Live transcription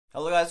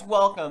Hello guys,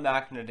 welcome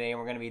back. Today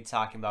we're going to be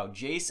talking about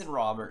Jason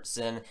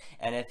Robertson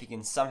and if he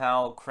can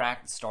somehow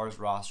crack the Stars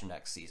roster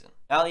next season.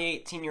 Now the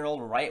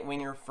 18-year-old right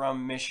winger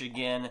from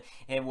Michigan,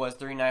 it was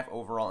 39th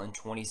overall in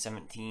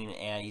 2017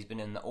 and he's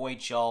been in the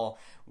OHL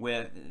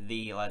with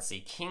the,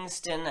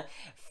 Kingston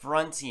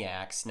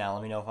Frontiacs. Now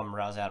let me know if I'm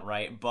pronouncing that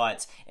right,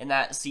 but in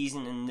that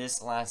season, in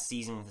this last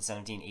season with the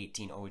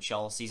 17-18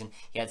 OHL season,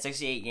 he had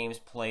 68 games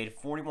played,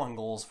 41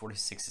 goals,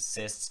 46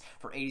 assists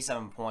for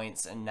 87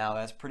 points, and now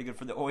that's pretty good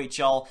for the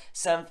OHL.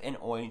 7th in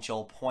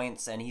OHL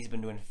points, and he's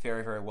been doing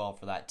very, very well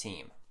for that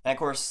team. And of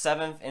course,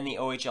 7th in the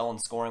OHL in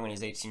scoring when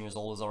he's 18 years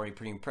old is already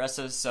pretty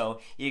impressive, so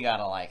you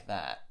gotta like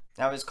that.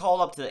 Now, he was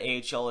called up to the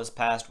AHL this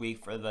past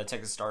week for the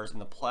Texas Stars in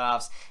the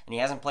playoffs, and he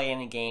hasn't played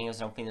any games.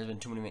 I don't think there's been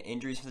too many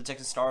injuries for the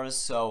Texas Stars,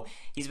 so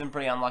he's been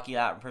pretty unlucky in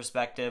that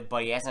perspective,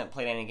 but he hasn't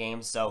played any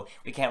games, so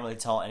we can't really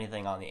tell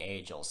anything on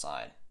the AHL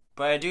side.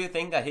 But I do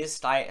think that his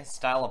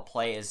style of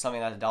play is something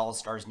that the Dallas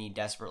Stars need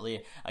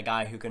desperately. A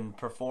guy who can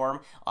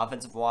perform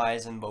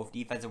offensive-wise and both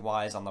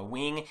defensive-wise on the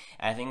wing.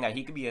 And I think that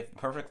he could be a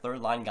perfect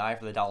third-line guy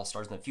for the Dallas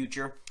Stars in the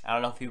future. I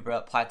don't know if he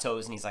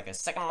plateaus and he's like a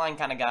second-line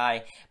kind of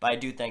guy, but I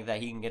do think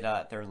that he can get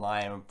a third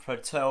line and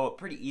plateau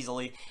pretty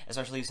easily,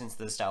 especially since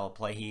the style of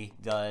play he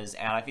does.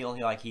 And I feel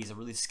like he's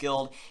really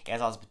skilled. He has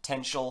lots of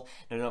potential.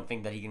 I don't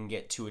think that he can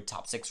get to a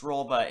top 6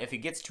 role, but if he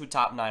gets to a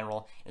top 9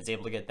 role and is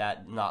able to get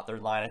that not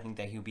third line, I think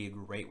that he would be a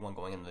great one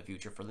going into the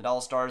future for the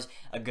Dallas Stars.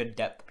 A good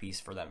depth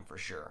piece for them for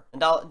sure.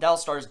 The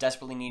Dallas Stars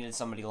desperately needed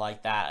somebody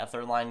like that, a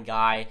third line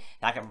guy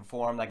that can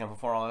perform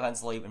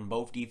offensively and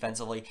both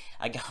defensively,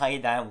 a guy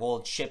that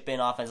will chip in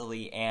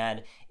offensively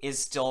and is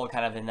still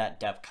kind of in that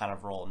depth kind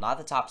of role. Not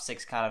the top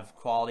 6 kind of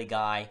quality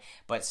guy,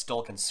 but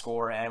still can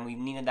score, and we've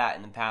needed that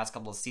in the past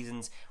couple of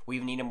seasons.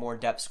 We've needed more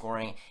depth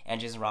scoring,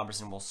 and Jason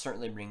Robertson will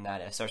certainly bring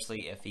that,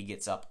 especially if he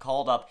gets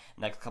called up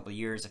the next couple of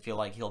years. I feel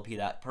like he'll be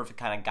that perfect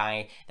kind of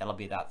guy that'll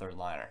be that third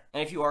liner.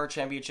 And if you are a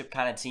championship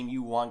kind of team,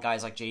 you want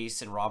guys like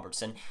Jason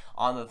Robertson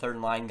on the third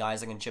line, guys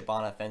that can chip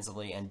on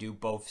offensively and do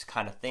both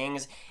kind of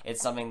things.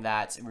 It's something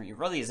that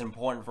really is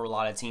important for a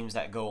lot of teams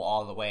that go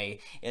all the way,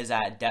 is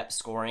that depth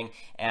scoring,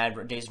 and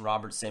Jason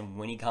Robertson,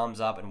 when he comes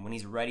up and when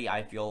he's ready,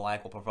 I feel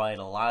like will provide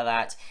a lot of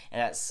that,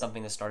 and that's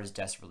something the Stars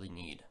desperately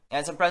need. And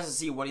it's impressive to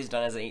see what he's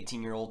done as an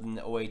 18-year-old in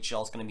the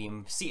OHL. It's going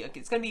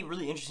to be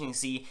really interesting to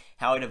see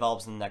how he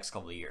develops in the next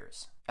couple of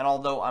years. And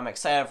although I'm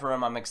excited for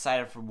him, I'm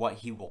excited for what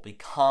he will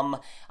become.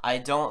 I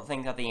don't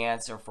think that the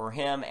answer for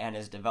him and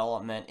his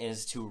development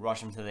is to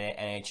rush him to the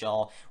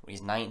NHL when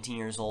he's 19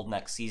 years old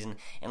next season,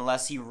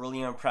 unless he's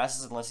really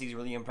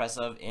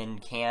impressive in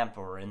camp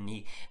or in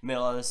the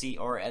middle of the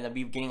season or at the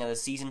beginning of the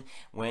season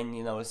when,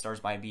 the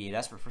Stars might be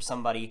desperate for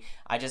somebody.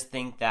 I just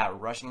think that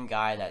rushing a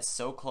guy that's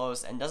so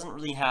close and doesn't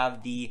really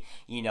have the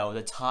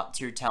top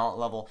tier talent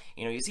level.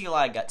 You see a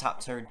lot of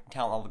top tier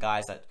talent level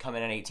guys that come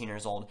in at 18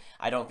 years old.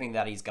 I don't think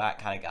that he's got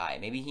kind of guy.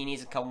 Maybe he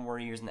needs a couple more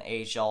years in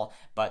the AHL,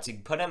 but to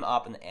put him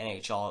up in the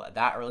NHL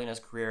that early in his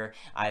career,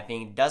 I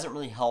think doesn't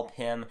really help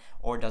him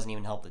or doesn't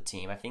even help the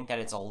team. I think that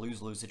it's a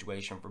lose-lose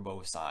situation for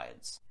both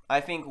sides. I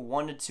think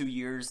 1 to 2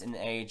 years in the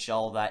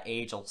AHL, that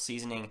AHL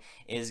seasoning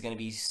is going to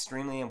be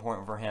extremely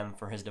important for him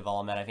for his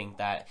development. I think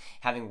that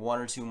having 1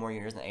 or 2 more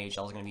years in the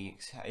AHL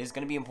is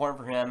going to be important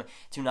for him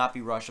to not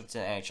be rushed up to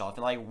the NHL. I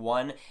feel like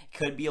 1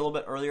 could be a little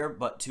bit earlier,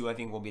 but 2 I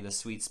think will be the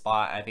sweet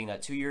spot. I think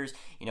that 2 years,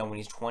 when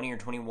he's 20 or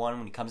 21,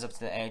 when he comes up to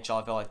the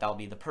NHL, I feel like that'll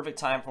be the perfect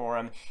time for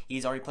him.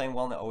 He's already playing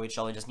well in the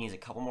OHL. He just needs a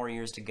couple more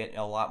years to get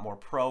a lot more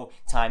pro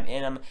time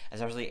in him,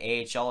 especially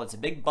AHL. It's a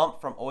big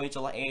bump from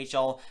OHL to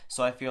AHL,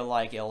 so I feel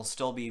like it'll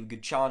still be a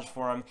good challenge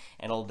for him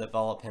and it'll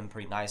develop him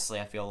pretty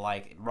nicely. I feel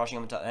like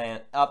rushing him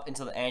up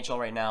into the NHL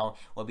right now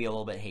will be a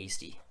little bit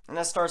hasty. And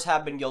the Stars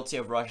have been guilty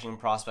of rushing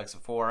prospects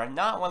before.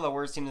 Not one of the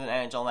worst teams in the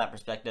NHL in that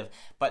perspective,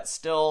 but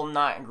still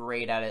not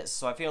great at it.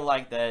 So I feel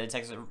like the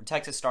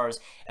Texas Stars,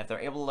 if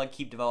they're able to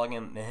keep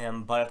developing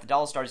him, but if the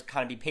Dallas Stars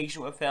kind of be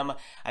patient with him,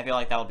 I feel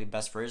like that would be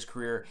best for his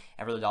career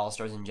and for the Dallas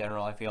Stars in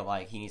general. I feel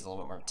like he needs a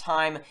little bit more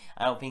time.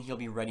 I don't think he'll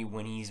be ready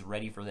when he's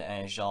ready for the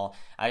NHL.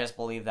 I just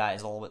believe that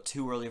is a little bit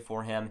too early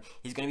for him.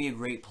 He's going to be a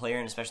great player,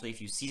 and especially if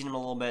you season him a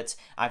little bit,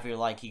 I feel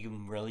like he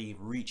can really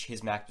reach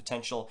his max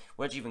potential,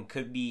 which even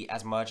could be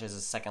as much as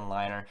a second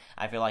liner.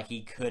 I feel like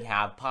he could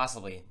have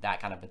possibly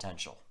that kind of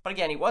potential. But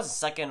again, he was a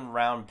second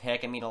round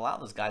pick. I mean, a lot of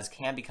those guys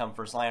can become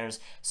first liners,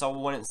 so I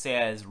wouldn't say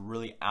that is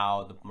really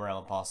out of the realm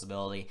of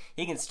possibility.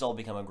 He can still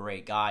become a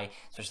great guy,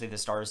 especially if the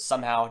Stars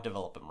somehow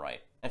develop him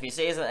right. If he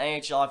stays in the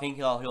NHL, I think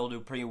he'll do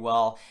pretty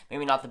well.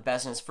 Maybe not the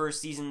best in his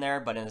first season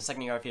there, but in the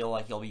second year, I feel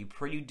like he'll be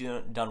pretty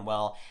done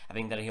well. I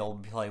think that he'll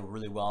play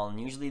really well.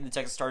 And usually the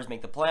Texas Stars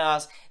make the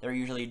playoffs. They're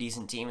usually a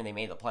decent team, and they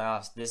made the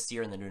playoffs this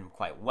year, and they're doing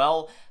quite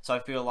well. So I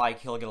feel like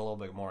he'll get a little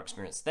bit more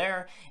experience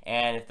there.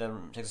 And if the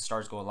Texas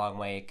Stars go a long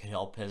way, it could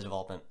help his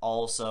development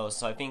also.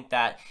 So I think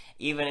that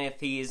even if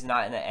he's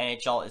not in the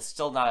NHL, it's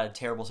still not a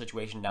terrible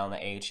situation down in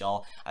the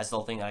AHL. I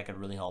still think that I could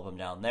really help him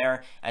down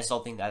there. I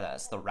still think that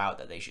that's the route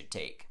that they should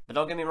take. But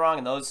don't get me wrong,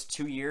 in those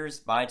 2 years,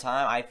 by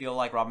time, I feel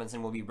like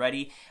Robertson will be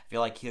ready. I feel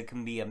like he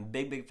can be a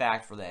big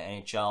factor for the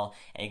NHL,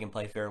 and he can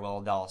play very well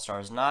with Dallas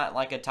Stars. Not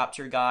like a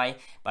top-tier guy,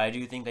 but I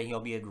do think that he'll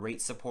be a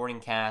great supporting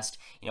cast,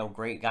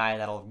 great guy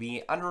that'll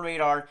be under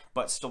radar,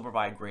 but still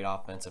provide great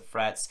offensive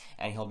threats,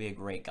 and he'll be a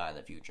great guy in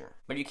the future.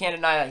 But you can't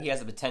deny that he has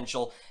the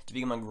potential to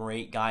become a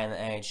great guy in the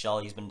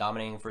NHL. He's been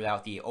dominating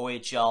throughout the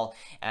OHL,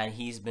 and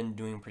he's been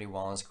doing pretty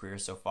well in his career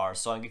so far.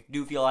 So I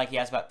do feel like he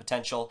has that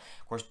potential.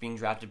 Of course, being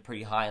drafted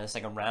pretty high in the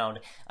second round,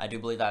 I do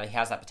believe that he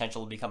has that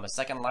potential to become a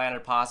second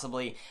liner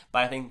possibly,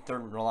 but I think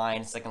third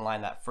line, second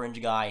line, that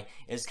fringe guy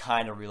is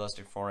kind of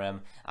realistic for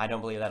him. I don't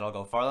believe that it'll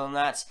go farther than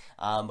that,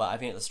 but I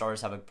think the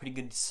Stars have a pretty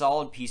good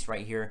solid piece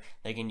right here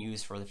they can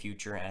use for the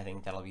future, and I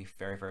think that'll be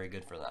very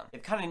good for them.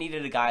 They've kind of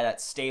needed a guy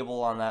that's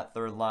stable on that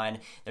third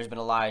line. There's been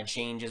a lot of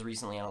changes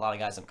recently, and a lot of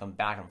guys have come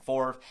back and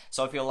forth,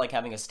 so I feel like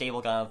having a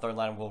stable guy on the third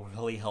line will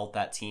really help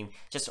that team,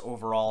 just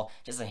overall,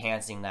 just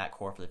enhancing that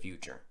core for the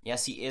future.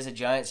 Yes, he is a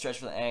giant stretch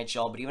for the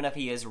NHL, but even if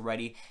he is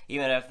ready,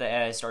 even if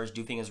the Stars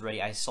do think he's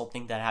ready, I still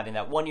think that having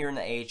that 1 year in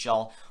the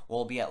AHL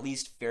will be at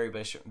least very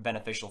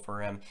beneficial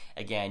for him.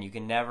 Again, you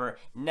can never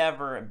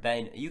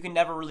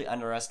really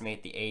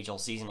underestimate the AHL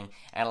seasoning,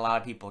 and a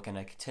lot of people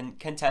can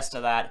contest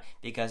to that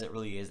because it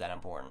really is that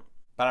important.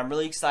 But I'm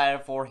really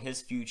excited for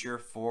his future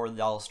for the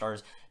Dallas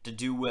Stars to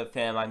do with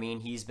him. I mean,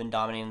 he's been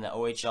dominating the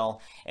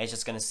OHL. It's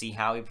just going to see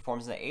how he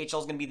performs in the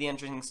AHL is going to be the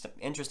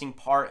interesting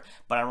part,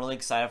 but I'm really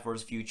excited for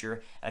his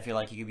future. I feel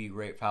like he could be a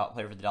great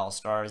player for the Dallas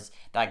Stars.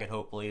 That could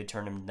hopefully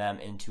turn them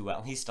into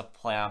at least a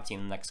playoff team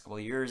in the next couple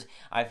of years.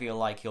 I feel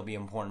like he'll be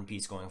an important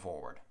piece going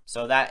forward.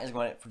 So that is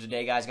it for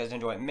today, guys. Guys,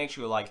 enjoy it. Make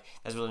sure you like.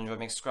 Guys, really enjoy it.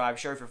 Make sure subscribe.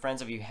 Share with your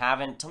friends if you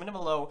haven't. Tell me down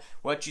below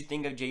what you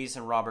think of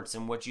Jason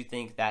Robertson. What you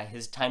think that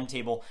his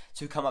timetable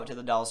to come up to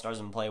the Dallas Stars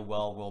and play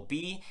well will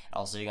be.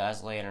 I'll see you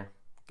guys later.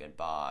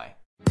 Goodbye.